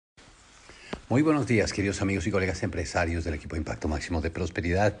Muy buenos días, queridos amigos y colegas empresarios del equipo Impacto Máximo de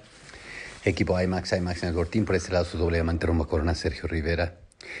Prosperidad, equipo IMAX Network Team. Por este lado, su doble amante Roma Corona, Sergio Rivera.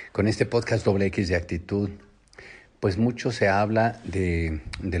 Con este podcast doble X de actitud, pues mucho se habla de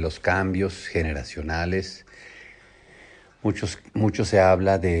los cambios generacionales, mucho se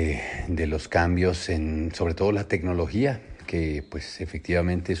habla de los cambios en, sobre todo la tecnología, que pues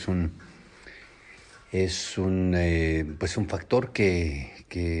efectivamente es un factor que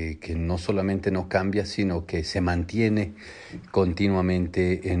no solamente no cambia, sino que se mantiene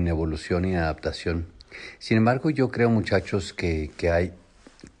continuamente en evolución y adaptación. Sin embargo, yo creo, muchachos, que hay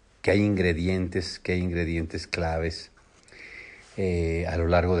ingredientes claves a lo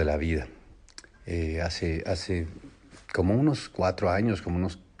largo de la vida. Hace como unos 4 años, como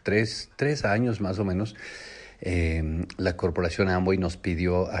unos 3 años más o menos, la corporación Amway nos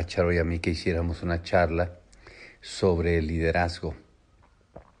pidió a Charo y a mí que hiciéramos una charla sobre el liderazgo.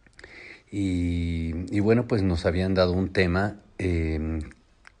 Y bueno, pues nos habían dado un tema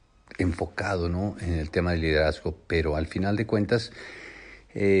enfocado, ¿no?, en el tema del liderazgo, pero al final de cuentas,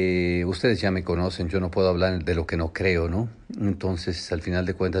 ustedes ya me conocen, yo no puedo hablar de lo que no creo, ¿no? Entonces, al final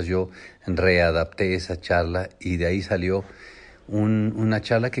de cuentas, yo readapté esa charla y de ahí salió una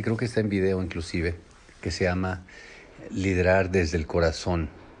charla que creo que está en video inclusive, que se llama Liderar desde el Corazón.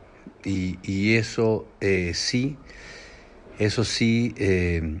 Y eso sí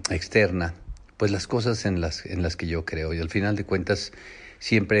externa pues las cosas en las que yo creo. Y al final de cuentas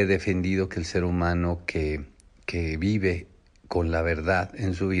siempre he defendido que el ser humano que vive con la verdad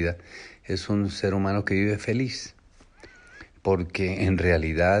en su vida es un ser humano que vive feliz, porque en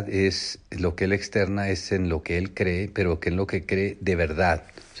realidad es lo que él externa, es en lo que él cree, pero que en lo que cree de verdad.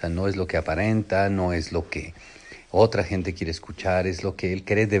 O sea, no es lo que aparenta, no es lo que otra gente quiere escuchar, es lo que él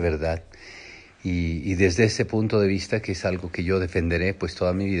cree de verdad. Y desde ese punto de vista, que es algo que yo defenderé pues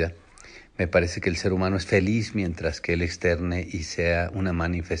toda mi vida, me parece que el ser humano es feliz mientras que él externe y sea una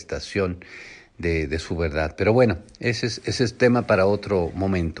manifestación de su verdad. Pero bueno, ese es tema para otro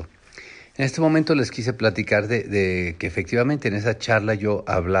momento. En este momento les quise platicar de que efectivamente en esa charla yo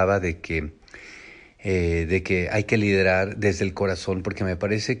hablaba de que hay que liderar desde el corazón, porque me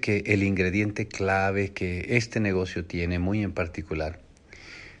parece que el ingrediente clave que este negocio tiene, muy en particular,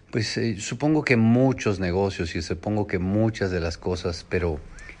 pues supongo que muchos negocios y supongo que muchas de las cosas, pero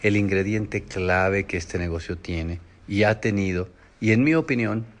el ingrediente clave que este negocio tiene y ha tenido, y en mi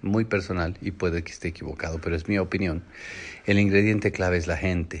opinión, muy personal, y puede que esté equivocado, pero es mi opinión, el ingrediente clave es la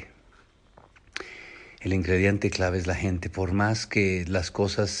gente. El ingrediente clave es la gente. Por más que las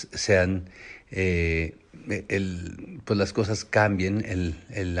cosas sean, pues las cosas cambien,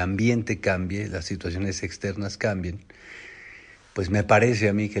 el ambiente cambie, las situaciones externas cambien, pues me parece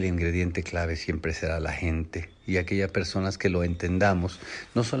a mí que el ingrediente clave siempre será la gente, y aquellas personas que lo entendamos,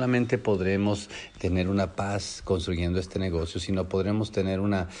 no solamente podremos tener una paz construyendo este negocio, sino podremos tener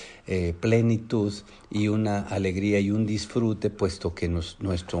una plenitud y una alegría y un disfrute, puesto que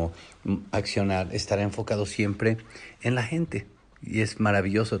nuestro accionar estará enfocado siempre en la gente, y es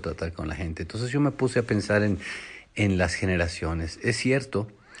maravilloso tratar con la gente. Entonces yo me puse a pensar en las generaciones. Es cierto,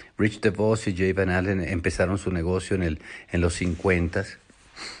 Rich DeVos y Jay Van Allen empezaron su negocio en los 50s,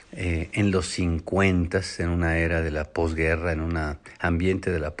 en una era de la posguerra, en un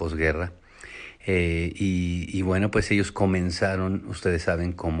ambiente de la posguerra. Y bueno, pues ellos comenzaron, ustedes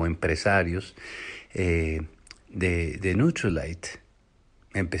saben, como empresarios de Nutrilite.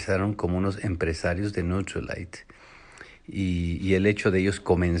 Empezaron como unos empresarios de Nutrilite. Y el hecho de ellos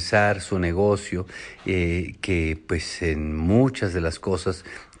comenzar su negocio, que pues en muchas de las cosas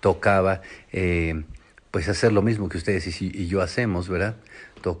tocaba pues hacer lo mismo que ustedes y yo hacemos, ¿verdad?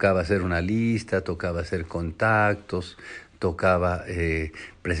 Tocaba hacer una lista, tocaba hacer contactos, tocaba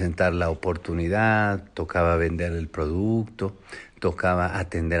presentar la oportunidad, tocaba vender el producto, tocaba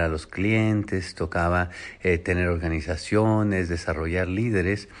atender a los clientes, tocaba tener organizaciones, desarrollar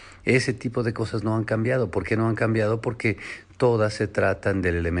líderes. Ese tipo de cosas no han cambiado. ¿Por qué no han cambiado? Porque todas se tratan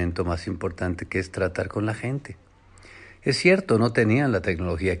del elemento más importante, que es tratar con la gente. Es cierto, no tenían la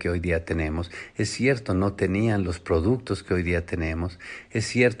tecnología que hoy día tenemos. Es cierto, no tenían los productos que hoy día tenemos. Es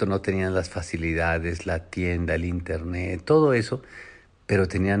cierto, no tenían las facilidades, la tienda, el internet, todo eso, pero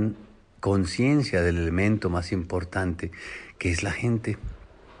tenían conciencia del elemento más importante, que es la gente.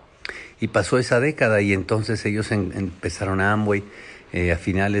 Y pasó esa década y entonces ellos empezaron a Amway a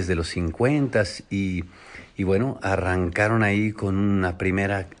finales de los 50 y bueno, arrancaron ahí con una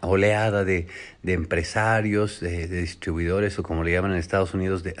primera oleada de empresarios, de distribuidores, o como le llaman en Estados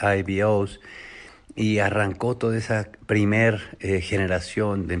Unidos, de IBOs, y arrancó toda esa primer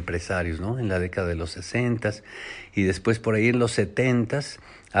generación de empresarios, ¿no?, en la década de los 60, y después por ahí en los 70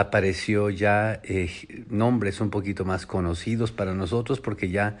 apareció ya nombres un poquito más conocidos para nosotros porque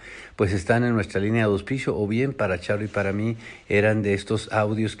ya pues están en nuestra línea de auspicio, o bien para Charo y para mí eran de estos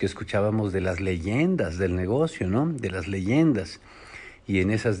audios que escuchábamos de las leyendas del negocio, ¿no? De las leyendas. Y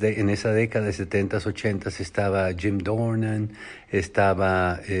en en esa década de 70s, 80s estaba Jim Dornan,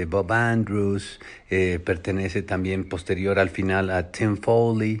 estaba Bob Andrews, pertenece también posterior al final a Tim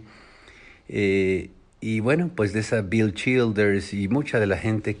Foley. Y bueno, pues de esa Bill Childers y mucha de la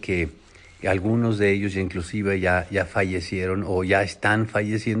gente que algunos de ellos inclusive ya fallecieron o ya están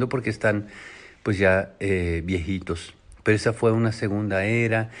falleciendo porque están pues ya viejitos. Pero esa fue una segunda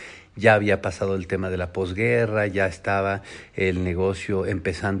era, ya había pasado el tema de la posguerra, ya estaba el negocio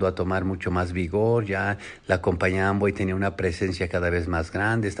empezando a tomar mucho más vigor, ya la compañía Amway tenía una presencia cada vez más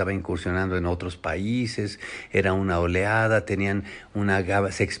grande, estaba incursionando en otros países, era una oleada, tenían una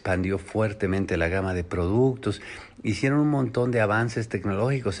gama, se expandió fuertemente la gama de productos, hicieron un montón de avances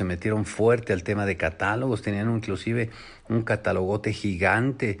tecnológicos, se metieron fuerte al tema de catálogos, tenían inclusive un catalogote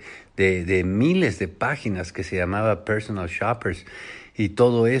gigante de miles de páginas que se llamaba Personal Shoppers. Y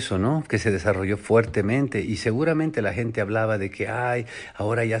todo eso, ¿no? Que se desarrolló fuertemente y seguramente la gente hablaba de que, ay,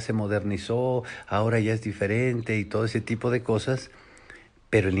 ahora ya se modernizó, ahora ya es diferente y todo ese tipo de cosas,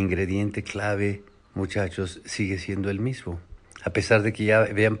 pero el ingrediente clave, muchachos, sigue siendo el mismo. A pesar de que ya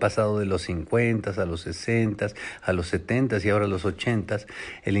habían pasado de los 50 a los 60, a los 70 y ahora a los 80,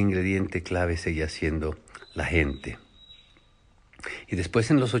 el ingrediente clave seguía siendo la gente. Y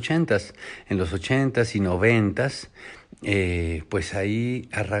después en los 80s y 90s, pues ahí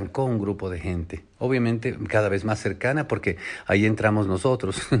arrancó un grupo de gente, obviamente cada vez más cercana porque ahí entramos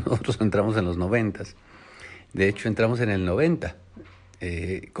nosotros, nosotros entramos en los 90s, de hecho entramos en el 90,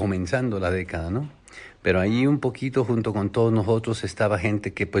 comenzando la década, ¿no? Pero ahí un poquito junto con todos nosotros estaba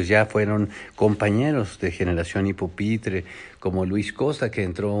gente que pues ya fueron compañeros de generación y pupitre, como Luis Costa, que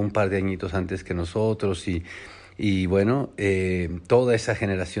entró un par de añitos antes que nosotros, y bueno, toda esa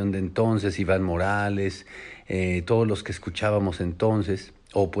generación de entonces, Iván Morales, todos los que escuchábamos entonces,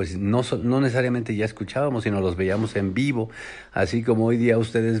 o pues no necesariamente ya escuchábamos, sino los veíamos en vivo, así como hoy día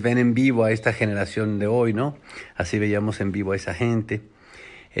ustedes ven en vivo a esta generación de hoy, ¿no? Así veíamos en vivo a esa gente.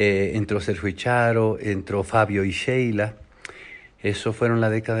 Entró Sergio y Charo, entró Fabio y Sheila. Eso fueron la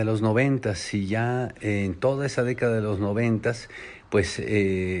década de los 90 y ya en toda esa década de los 90 pues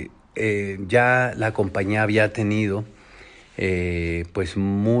ya la compañía había tenido pues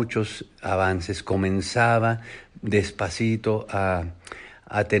muchos avances, comenzaba despacito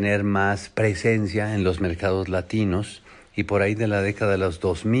a tener más presencia en los mercados latinos y por ahí de la década de los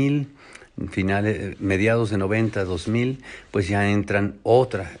 2000, finales, mediados de 90, 2000, pues ya entran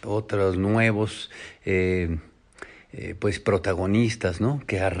otros nuevos pues protagonistas, ¿no?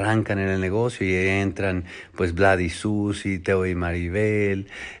 Que arrancan en el negocio y entran pues Vlad y Susi, Teo y Maribel,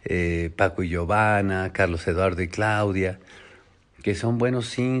 Paco y Giovanna, Carlos Eduardo y Claudia, que son buenos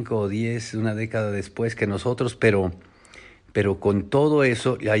 5 o 10, una década después que nosotros, pero con todo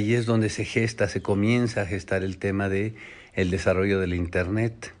eso, ahí es donde se comienza a gestar el tema de el desarrollo del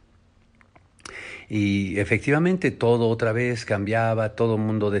Internet. Y efectivamente todo otra vez cambiaba, todo el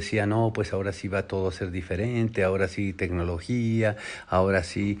mundo decía, no, pues ahora sí va todo a ser diferente, ahora sí tecnología, ahora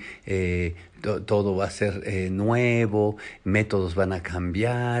sí todo va a ser nuevo, métodos van a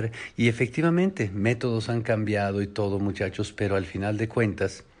cambiar. Y efectivamente, métodos han cambiado y todo, muchachos, pero al final de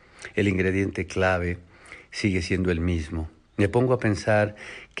cuentas, el ingrediente clave sigue siendo el mismo. Me pongo a pensar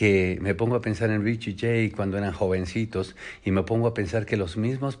en Rich y Jay cuando eran jovencitos y me pongo a pensar que los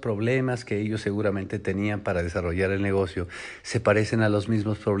mismos problemas que ellos seguramente tenían para desarrollar el negocio se parecen a los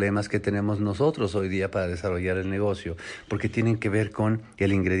mismos problemas que tenemos nosotros hoy día para desarrollar el negocio, porque tienen que ver con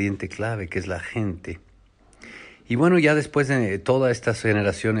el ingrediente clave, que es la gente. Y bueno, ya después de todas estas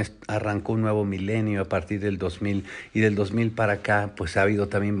generaciones arrancó un nuevo milenio a partir del 2000 y del 2000 para acá, pues ha habido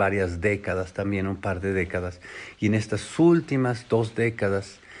también varias décadas, también un par de décadas. Y en estas últimas 2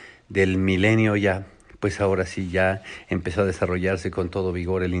 décadas del milenio ya, pues ahora sí ya empezó a desarrollarse con todo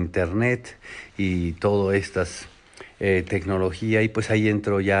vigor el Internet y todas estas tecnología y pues ahí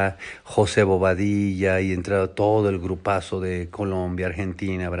entró ya José Bobadilla y entró todo el grupazo de Colombia,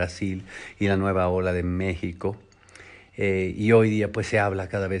 Argentina, Brasil y la nueva ola de México. Y hoy día pues se habla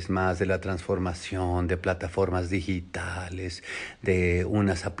cada vez más de la transformación de plataformas digitales, de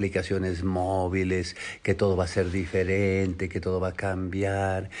unas aplicaciones móviles, que todo va a ser diferente, que todo va a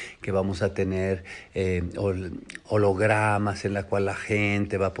cambiar, que vamos a tener hologramas en la cual la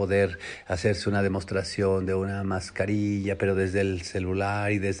gente va a poder hacerse una demostración de una mascarilla, pero desde el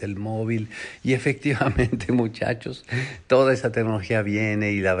celular y desde el móvil. Y efectivamente, muchachos, toda esa tecnología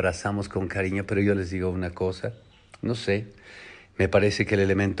viene y la abrazamos con cariño, pero yo les digo una cosa. No sé, Me parece que el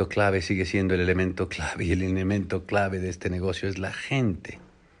elemento clave sigue siendo el elemento clave, y el elemento clave de este negocio es la gente,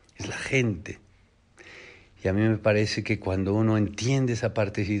 es la gente. Y a mí me parece que cuando uno entiende esa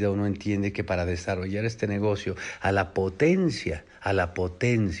partecita, uno entiende que para desarrollar este negocio a la potencia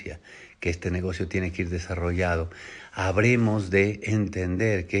que este negocio tiene que ir desarrollado, habremos de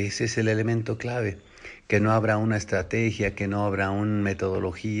entender que ese es el elemento clave, que no habrá una estrategia, que no habrá una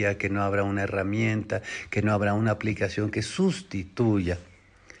metodología, que no habrá una herramienta, que no habrá una aplicación que sustituya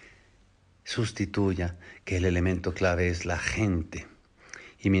que el elemento clave es la gente.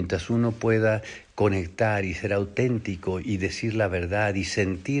 Y mientras uno pueda conectar y ser auténtico y decir la verdad y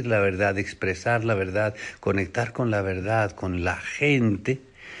sentir la verdad, expresar la verdad, conectar con la verdad, con la gente,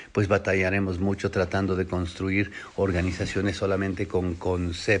 pues batallaremos mucho tratando de construir organizaciones solamente con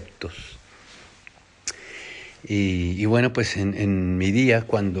conceptos. Y bueno, pues en mi día,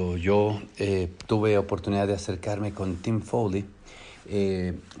 cuando yo tuve oportunidad de acercarme con Tim Foley,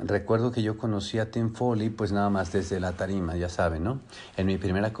 recuerdo que yo conocí a Tim Foley pues nada más desde la tarima, ya saben, ¿no? En mi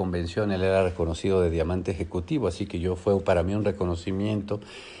primera convención él era reconocido de diamante ejecutivo, así que fue para mí un reconocimiento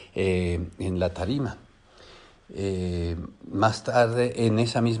en la tarima. Más tarde en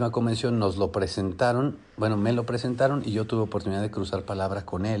esa misma convención me lo presentaron y yo tuve oportunidad de cruzar palabras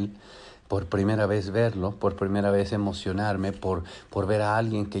con él, por primera vez verlo, por primera vez emocionarme, por ver a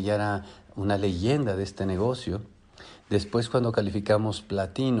alguien que ya era una leyenda de este negocio. Después, cuando calificamos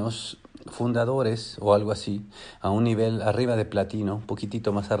platinos, fundadores o algo así, a un nivel arriba de platino, un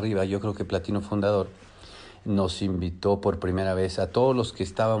poquitito más arriba, yo creo que platino fundador, nos invitó por primera vez a todos los que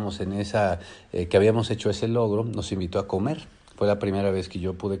estábamos en que habíamos hecho ese logro, nos invitó a comer. Fue la primera vez que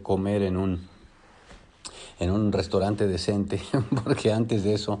yo pude comer en un restaurante decente, porque antes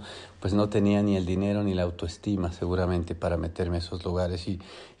de eso pues no tenía ni el dinero ni la autoestima seguramente para meterme a esos lugares,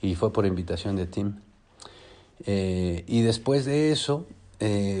 y fue por invitación de Tim. Y después de eso,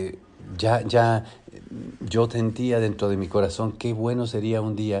 ya yo sentía dentro de mi corazón qué bueno sería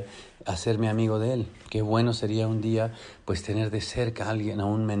un día hacerme amigo de él, qué bueno sería un día pues tener de cerca a alguien, a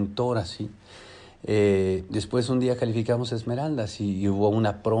un mentor así. Después un día calificamos esmeraldas y hubo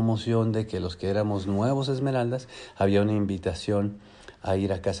una promoción de que los que éramos nuevos esmeraldas, había una invitación a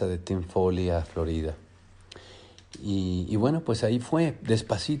ir a casa de Tim Foley a Florida. Y bueno, pues ahí fue,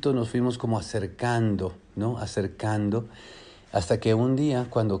 despacito nos fuimos como acercando, ¿no? Acercando, hasta que un día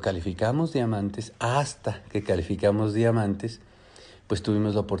cuando calificamos diamantes, pues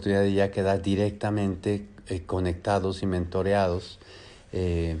tuvimos la oportunidad de ya quedar directamente conectados y mentoreados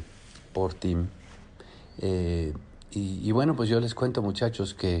por Tim. Y bueno, pues yo les cuento,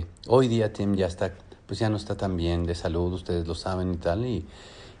 muchachos, que hoy día Tim ya no está tan bien de salud, ustedes lo saben y tal, y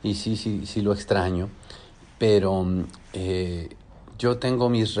sí lo extraño, pero yo tengo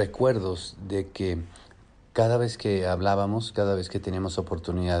mis recuerdos de que cada vez que hablábamos, cada vez que teníamos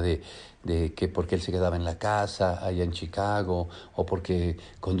oportunidad de que porque él se quedaba en la casa allá en Chicago, o porque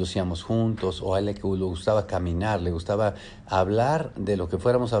conducíamos juntos, o a él le gustaba caminar, le gustaba hablar de lo que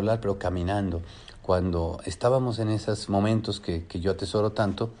fuéramos a hablar, pero caminando. Cuando estábamos en esos momentos que yo atesoro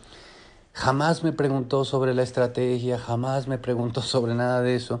tanto, jamás me preguntó sobre la estrategia, jamás me preguntó sobre nada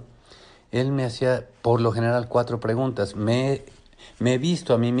de eso. Él me hacía por lo general 4 preguntas. Me he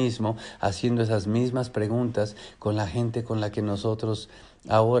visto a mí mismo haciendo esas mismas preguntas con la gente con la que nosotros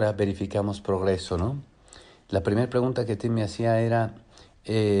ahora verificamos progreso, ¿no? La primera pregunta que Tim me hacía era,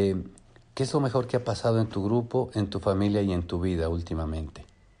 ¿qué es lo mejor que ha pasado en tu grupo, en tu familia y en tu vida últimamente?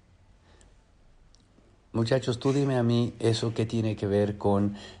 Muchachos, tú dime a mí eso qué tiene que ver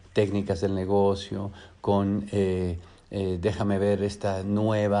con técnicas del negocio, con déjame ver esta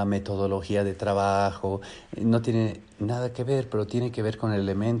nueva metodología de trabajo. No tiene nada que ver, pero tiene que ver con el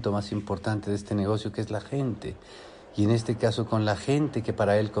elemento más importante de este negocio, que es la gente. Y en este caso con la gente que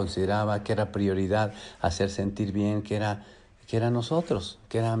para él consideraba que era prioridad hacer sentir bien, que era nosotros,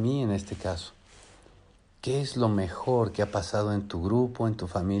 que era a mí en este caso. ¿Qué es lo mejor que ha pasado en tu grupo, en tu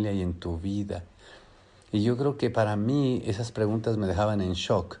familia y en tu vida? Y yo creo que para mí esas preguntas me dejaban en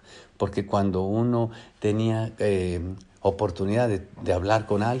shock, porque cuando uno tenía oportunidad de hablar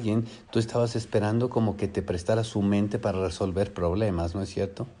con alguien, tú estabas esperando como que te prestara su mente para resolver problemas, ¿no es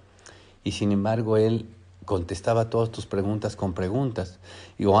cierto? Y sin embargo él contestaba todas tus preguntas con preguntas,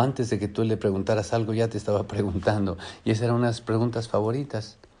 o antes de que tú le preguntaras algo ya te estaba preguntando, y esas eran unas preguntas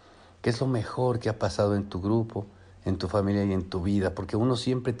favoritas. ¿Qué es lo mejor que ha pasado en tu grupo, en tu familia y en tu vida, porque uno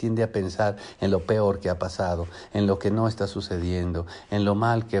siempre tiende a pensar en lo peor que ha pasado, en lo que no está sucediendo, en lo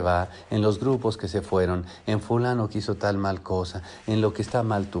mal que va, en los grupos que se fueron, en fulano que hizo tal mal cosa, en lo que está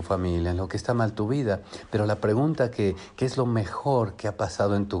mal tu familia, en lo que está mal tu vida. Pero la pregunta ¿qué es lo mejor que ha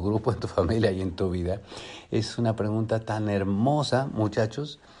pasado en tu grupo, en tu familia y en tu vida? Es una pregunta tan hermosa,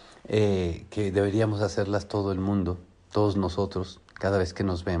 muchachos, que deberíamos hacerlas todo el mundo, todos nosotros, cada vez que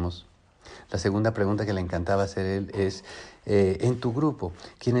nos vemos. La segunda pregunta que le encantaba hacer él es, en tu grupo,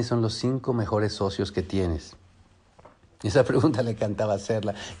 ¿quiénes son los 5 mejores socios que tienes? Esa pregunta le encantaba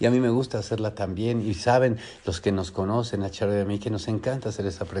hacerla y a mí me gusta hacerla también. Y saben los que nos conocen, a Charo y a mí, que nos encanta hacer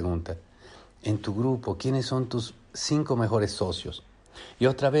esa pregunta. En tu grupo, ¿quiénes son tus 5 mejores socios? Y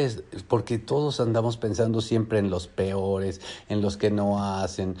otra vez, porque todos andamos pensando siempre en los peores, en los que no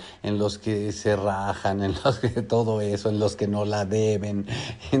hacen, en los que se rajan, en los que todo eso, en los que no la deben,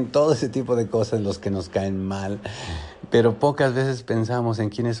 en todo ese tipo de cosas, en los que nos caen mal. Pero pocas veces pensamos en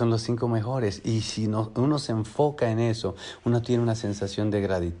quiénes son los 5 mejores. Y si uno se enfoca en eso, uno tiene una sensación de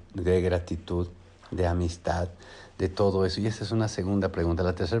gratitud, de amistad, de todo eso. Y esa es una segunda pregunta.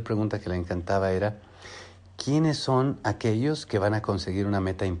 La tercera pregunta que le encantaba era, ¿quiénes son aquellos que van a conseguir una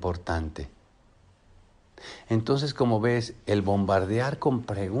meta importante? Entonces, como ves, el bombardear con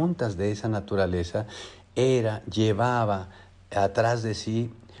preguntas de esa naturaleza llevaba atrás de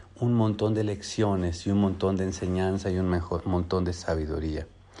sí un montón de lecciones y un montón de enseñanza y un montón de sabiduría.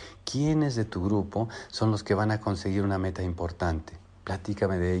 ¿Quiénes de tu grupo son los que van a conseguir una meta importante?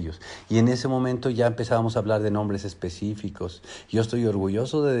 Platícame de ellos. Y en ese momento ya empezábamos a hablar de nombres específicos. Yo estoy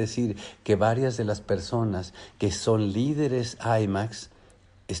orgulloso de decir que varias de las personas que son líderes IMAX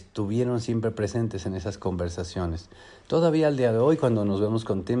estuvieron siempre presentes en esas conversaciones. Todavía al día de hoy, cuando nos vemos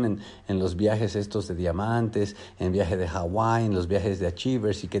con Tim en los viajes estos de diamantes, en viaje de Hawái, en los viajes de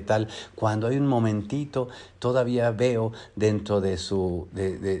Achievers y qué tal, cuando hay un momentito, todavía veo dentro de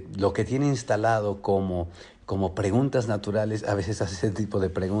lo que tiene instalado como preguntas naturales, a veces hace ese tipo de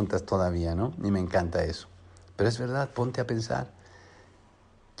preguntas todavía, ¿no? Y me encanta eso. Pero es verdad, ponte a pensar.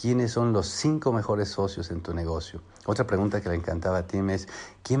 ¿Quiénes son los 5 mejores socios en tu negocio? Otra pregunta que le encantaba a Tim es,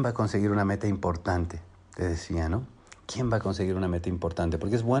 ¿quién va a conseguir una meta importante? Te decía, ¿no? ¿Quién va a conseguir una meta importante?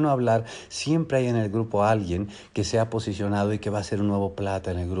 Porque es bueno hablar, siempre hay en el grupo alguien que se ha posicionado y que va a ser un nuevo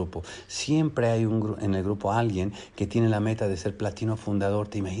plata en el grupo. Siempre hay en el grupo alguien que tiene la meta de ser platino fundador.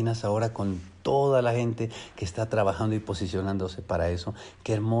 ¿Te imaginas ahora con toda la gente que está trabajando y posicionándose para eso?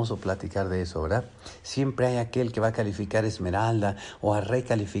 Qué hermoso platicar de eso, ¿verdad? Siempre hay aquel que va a calificar esmeralda o a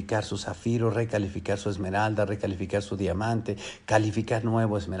recalificar su zafiro, recalificar su esmeralda, recalificar su diamante, calificar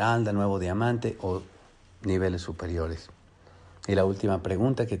nuevo esmeralda, nuevo diamante o niveles superiores. Y la última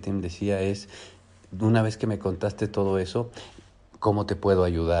pregunta que Tim decía es, una vez que me contaste todo eso, ¿cómo te puedo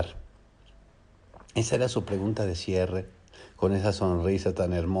ayudar? Esa era su pregunta de cierre, con esa sonrisa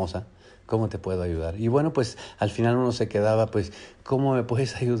tan hermosa. ¿Cómo te puedo ayudar? Y bueno, pues al final uno se quedaba, pues, ¿cómo me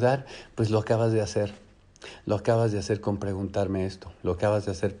puedes ayudar? Pues lo acabas de hacer. Lo acabas de hacer con preguntarme esto, lo acabas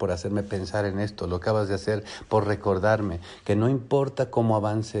de hacer por hacerme pensar en esto, lo acabas de hacer por recordarme que no importa cómo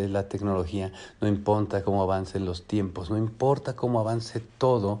avance la tecnología, no importa cómo avancen los tiempos, no importa cómo avance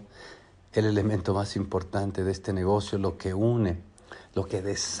todo, el elemento más importante de este negocio, lo que une, lo que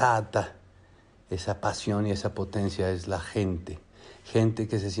desata esa pasión y esa potencia es la gente. Gente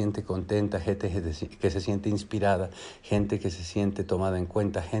que se siente contenta, gente que se siente inspirada, gente que se siente tomada en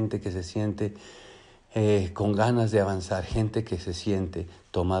cuenta, gente que se siente con ganas de avanzar, gente que se siente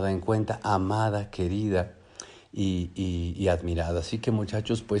tomada en cuenta, amada, querida y admirada. Así que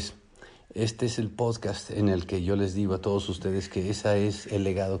muchachos, pues este es el podcast en el que yo les digo a todos ustedes que ese es el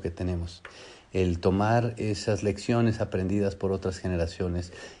legado que tenemos. El tomar esas lecciones aprendidas por otras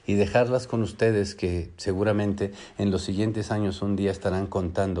generaciones y dejarlas con ustedes que seguramente en los siguientes años un día estarán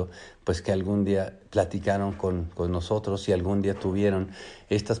contando, pues que algún día platicaron con nosotros y algún día tuvieron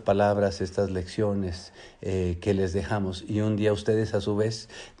estas palabras, estas lecciones que les dejamos. Y un día ustedes a su vez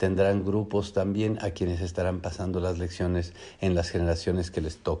tendrán grupos también a quienes estarán pasando las lecciones en las generaciones que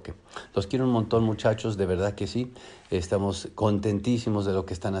les toque. Los quiero un montón, muchachos, de verdad que sí. Estamos contentísimos de lo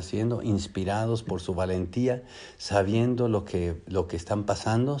que están haciendo, inspirados por su valentía, sabiendo lo que están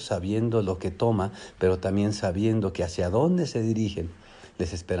pasando, sabiendo lo que toma, pero también sabiendo que hacia dónde se dirigen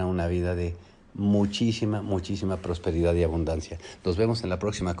les espera una vida de muchísima prosperidad y abundancia. Nos vemos en la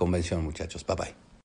próxima convención, muchachos. Bye bye.